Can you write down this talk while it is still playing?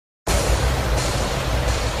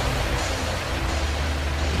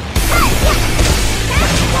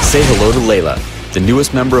Say hello to Leila, the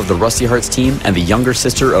newest member of the Rusty Hearts team and the younger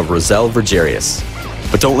sister of Vergerius.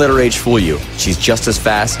 But don't let her age fool you. She's just as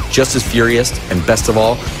fast, just as furious, and best of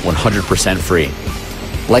all, 100% free.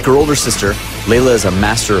 Like her older sister, Leila is a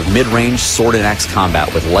master of mid-range sword and axe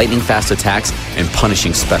combat with lightning-fast attacks and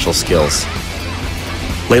punishing special skills.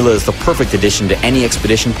 Leila is the perfect addition to any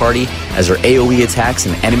expedition party, as her AoE attacks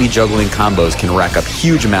and enemy juggling combos can rack up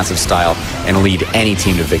huge amounts of style and lead any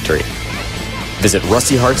team to victory. Visit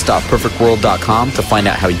rustyhearts.perfectworld.com to find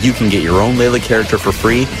out how you can get your own Leila character for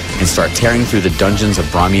free and start tearing through the dungeons of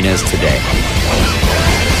Brahminas today.